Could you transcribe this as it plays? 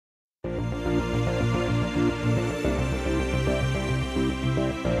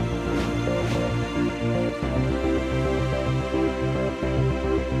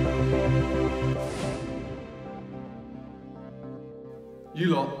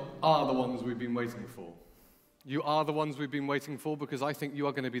You lot are the ones we've been waiting for. You are the ones we've been waiting for because I think you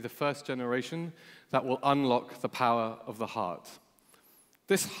are going to be the first generation that will unlock the power of the heart.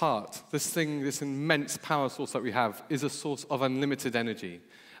 This heart, this thing, this immense power source that we have is a source of unlimited energy,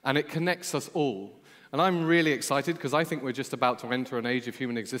 and it connects us all. And I'm really excited because I think we're just about to enter an age of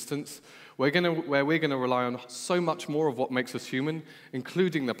human existence where we're going to rely on so much more of what makes us human,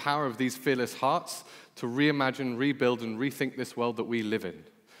 including the power of these fearless hearts, to reimagine, rebuild, and rethink this world that we live in.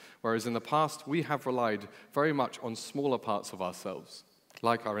 Whereas in the past, we have relied very much on smaller parts of ourselves,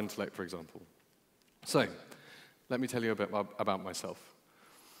 like our intellect, for example. So, let me tell you a bit about myself.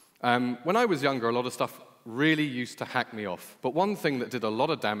 When I was younger, a lot of stuff really used to hack me off. But one thing that did a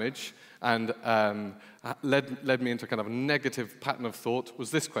lot of damage and led me into kind of a negative pattern of thought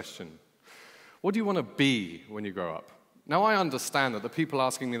was this question. What do you want to be when you grow up? Now, I understand that the people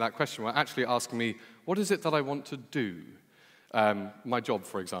asking me that question were actually asking me, what is it that I want to do? My job,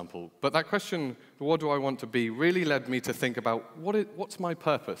 for example. But that question, what do I want to be, really led me to think about what's my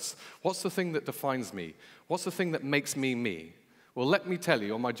purpose? What's the thing that defines me? What's the thing that makes me me? Well, let me tell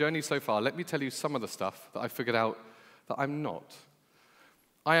you, on my journey so far, let me tell you some of the stuff that I figured out that I'm not.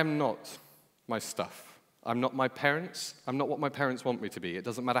 I am not my stuff. I'm not my parents. I'm not what my parents want me to be. It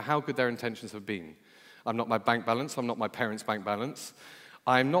doesn't matter how good their intentions have been. I'm not my bank balance. I'm not my parents' bank balance.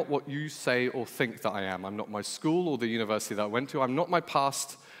 I'm not what you say or think that I am. I'm not my school or the university that I went to. I'm not my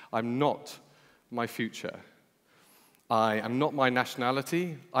past. I'm not my future. I am not my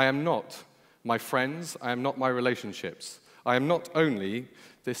nationality. I am not my friends. I am not my relationships. I am not only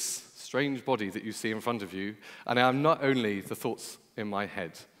this strange body that you see in front of you, and I am not only the thoughts in my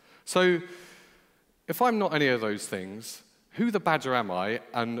head. So, if I'm not any of those things, who the badger am I,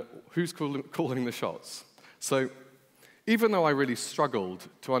 and who's calling the shots? So, even though I really struggled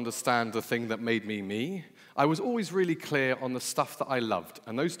to understand the thing that made me me, I was always really clear on the stuff that I loved,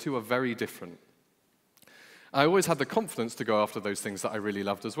 and those two are very different. I always had the confidence to go after those things that I really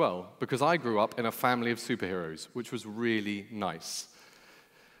loved as well, because I grew up in a family of superheroes, which was really nice.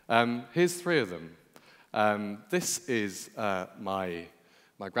 Here's three of them. This is my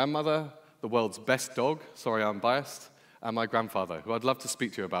grandmother, the world's best dog, sorry I'm biased, and my grandfather, who I'd love to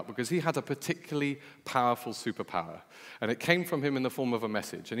speak to you about, because he had a particularly powerful superpower, and it came from him in the form of a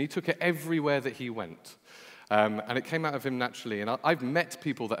message, and he took it everywhere that he went. And it came out of him naturally. And I've met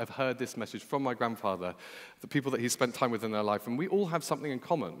people that have heard this message from my grandfather, the people that he's spent time with in their life, and we all have something in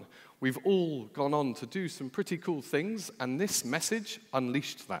common. We've all gone on to do some pretty cool things, and this message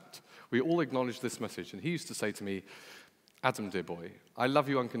unleashed that. We all acknowledge this message. And he used to say to me, Adam, dear boy, I love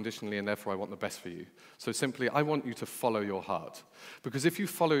you unconditionally, and therefore I want the best for you. So simply, I want you to follow your heart. Because if you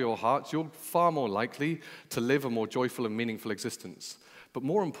follow your heart, you're far more likely to live a more joyful and meaningful existence. But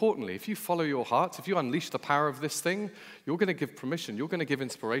more importantly, if you follow your heart, if you unleash the power of this thing, you're going to give permission, you're going to give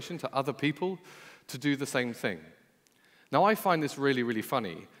inspiration to other people to do the same thing. Now, I find this really, really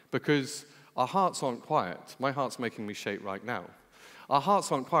funny because our hearts aren't quiet. My heart's making me shake right now. Our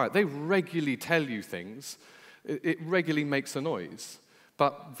hearts aren't quiet. They regularly tell you things. It regularly makes a noise.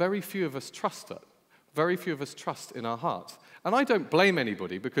 But very few of us trust it. Very few of us trust in our heart. And I don't blame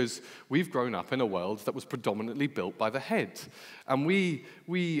anybody because we've grown up in a world that was predominantly built by the head. And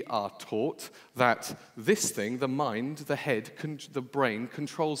we are taught that this thing, the mind, the head, the brain,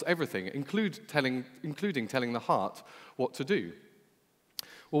 controls everything, including telling the heart what to do.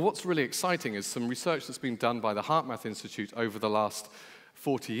 Well, what's really exciting is some research that's been done by the HeartMath Institute over the last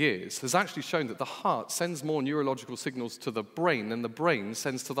 40 years has actually shown that the heart sends more neurological signals to the brain than the brain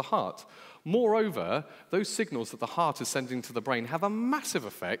sends to the heart. Moreover, those signals that the heart is sending to the brain have a massive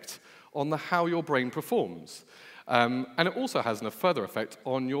effect on how your brain performs. And it also has a further effect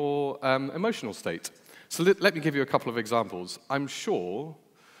on your emotional state. So let me give you a couple of examples. I'm sure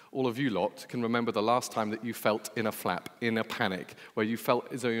all of you lot can remember the last time that you felt in a flap, in a panic, where you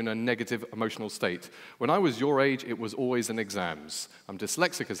felt as though you're in a negative emotional state. When I was your age, it was always in exams. I'm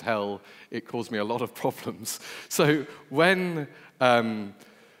dyslexic as hell. It caused me a lot of problems. So when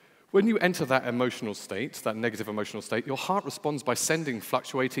you enter that emotional state, that negative emotional state, your heart responds by sending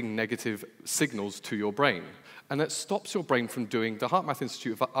fluctuating negative signals to your brain. And that stops your brain from doing, the HeartMath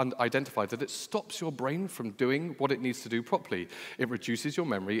Institute have identified that it stops your brain from doing what it needs to do properly. It reduces your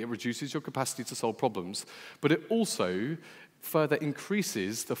memory, it reduces your capacity to solve problems, but it also further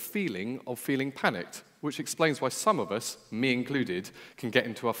increases the feeling of feeling panicked, which explains why some of us, me included, can get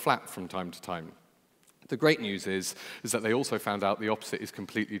into a flap from time to time. The great news is that they also found out the opposite is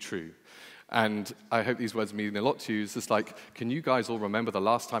completely true. And I hope these words mean a lot to you. It's just like, can you guys all remember the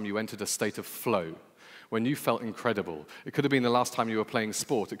last time you entered a state of flow? when you felt incredible. It could have been the last time you were playing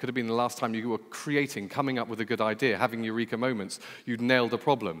sport. It could have been the last time you were creating, coming up with a good idea, having eureka moments. You'd nailed a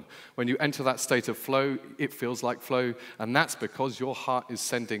problem. When you enter that state of flow, it feels like flow, and that's because your heart is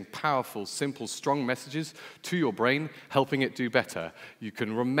sending powerful, simple, strong messages to your brain, helping it do better. You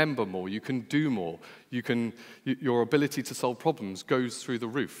can remember more. You can do more. Your ability to solve problems goes through the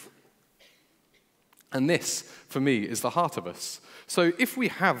roof. And this, for me, is the heart of us. So if we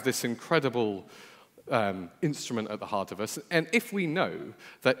have this incredible instrument at the heart of us, and if we know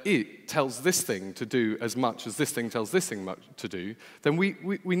that it tells this thing to do as much as this thing tells this thing to do, then we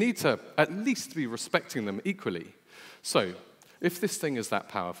need to at least be respecting them equally. So if this thing is that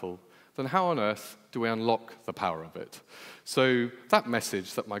powerful, then how on earth do we unlock the power of it? So that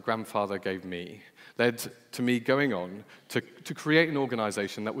message that my grandfather gave me led to me going on to create an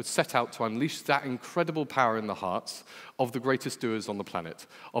organization that would set out to unleash that incredible power in the hearts of the greatest doers on the planet,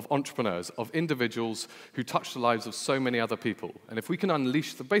 of entrepreneurs, of individuals who touch the lives of so many other people. And if we can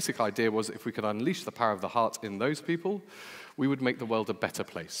unleash, the basic idea was if we could unleash the power of the heart in those people, we would make the world a better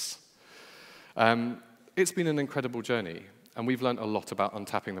place. It's been an incredible journey, and we've learned a lot about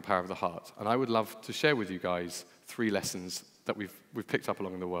untapping the power of the heart. And I would love to share with you guys 3 lessons that we've picked up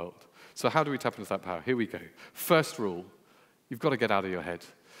along the world. So how do we tap into that power? Here we go. First rule, you've got to get out of your head.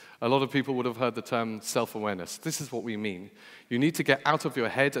 A lot of people would have heard the term self-awareness. This is what we mean. You need to get out of your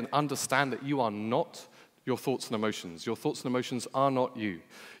head and understand that you are not your thoughts and emotions. Your thoughts and emotions are not you.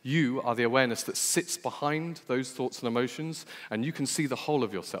 You are the awareness that sits behind those thoughts and emotions, and you can see the whole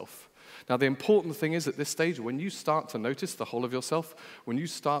of yourself. Now, the important thing is at this stage, when you start to notice the whole of yourself, when you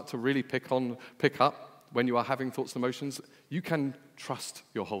start to really pick up when you are having thoughts and emotions, you can trust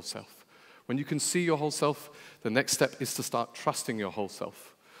your whole self. When you can see your whole self, the next step is to start trusting your whole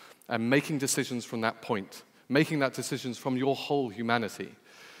self and making decisions from that point, making that decisions from your whole humanity.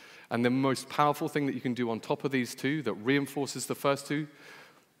 And the most powerful thing that you can do on top of these 2 that reinforces the first 2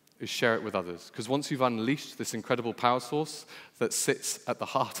 is share it with others. Because once you've unleashed this incredible power source that sits at the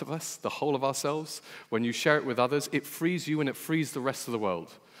heart of us, the whole of ourselves, when you share it with others, it frees you and it frees the rest of the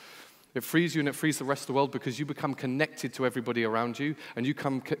world. It frees you and it frees the rest of the world because you become connected to everybody around you, and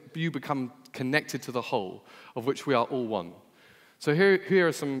you become connected to the whole, of which we are all one. So here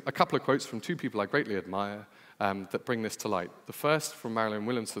are a couple of quotes from 2 people I greatly admire that bring this to light. The first from Marilyn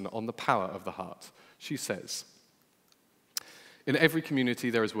Williamson on the power of the heart. She says, "In every community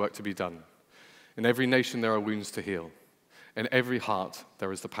there is work to be done. In every nation there are wounds to heal. In every heart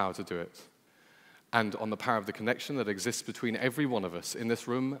there is the power to do it. And on the power of the connection that exists between every one of us in this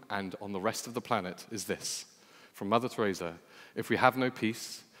room and on the rest of the planet is this." From Mother Teresa, "If we have no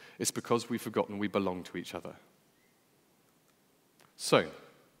peace, it's because we've forgotten we belong to each other." So,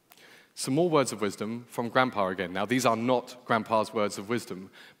 some more words of wisdom from Grandpa again. Now, these are not Grandpa's words of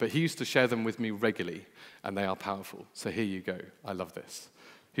wisdom, but he used to share them with me regularly, and they are powerful. So here you go. I love this.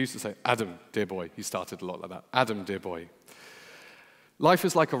 He used to say, "Adam, dear boy." He started a lot like that. "Adam, dear boy. Life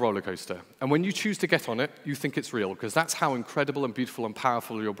is like a roller coaster, and when you choose to get on it, you think it's real, because that's how incredible and beautiful and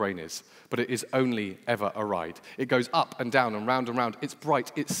powerful your brain is. But it is only ever a ride. It goes up and down and round and round. It's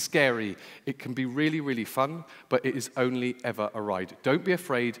bright, it's scary. It can be really, really fun, but it is only ever a ride. Don't be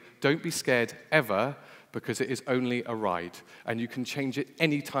afraid, don't be scared ever, because it is only a ride, and you can change it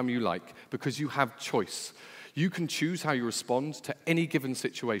anytime you like, because you have choice. You can choose how you respond to any given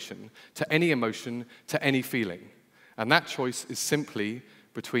situation, to any emotion, to any feeling. And that choice is simply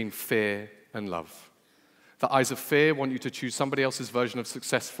between fear and love. The eyes of fear want you to choose somebody else's version of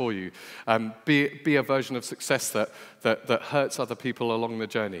success for you. Be a version of success that hurts other people along the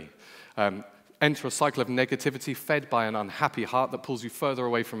journey. Enter a cycle of negativity fed by an unhappy heart that pulls you further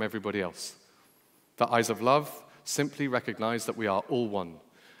away from everybody else. The eyes of love simply recognize that we are all one.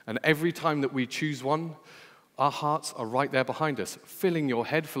 And every time that we choose one, our hearts are right there behind us, filling your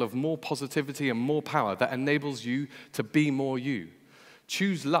head full of more positivity and more power that enables you to be more you.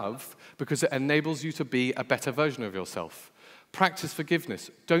 Choose love because it enables you to be a better version of yourself. Practice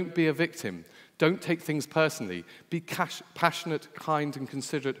forgiveness. Don't be a victim. Don't take things personally. Be passionate, kind, and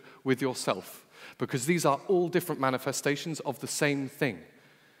considerate with yourself, because these are all different manifestations of the same thing,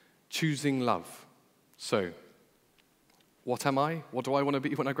 choosing love. So, what am I? What do I want to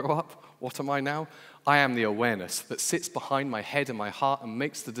be when I grow up? What am I now? I am the awareness that sits behind my head and my heart and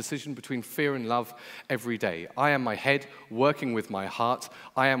makes the decision between fear and love every day. I am my head working with my heart.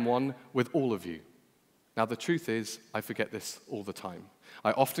 I am one with all of you. Now, the truth is, I forget this all the time.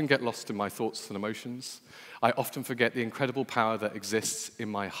 I often get lost in my thoughts and emotions. I often forget the incredible power that exists in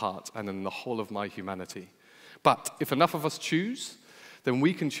my heart and in the whole of my humanity. But if enough of us choose then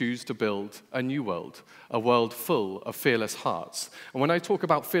we can choose to build a new world, a world full of fearless hearts. And when I talk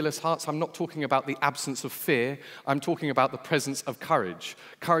about fearless hearts, I'm not talking about the absence of fear, I'm talking about the presence of courage.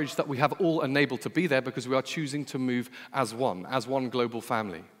 Courage that we have all enabled to be there because we are choosing to move as one global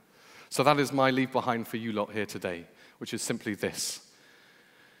family. So that is my leave behind for you lot here today, which is simply this.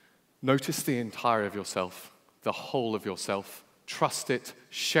 Notice the entire of yourself, the whole of yourself, trust it,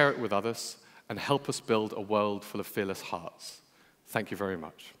 share it with others, and help us build a world full of fearless hearts. Thank you very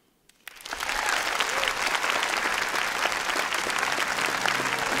much.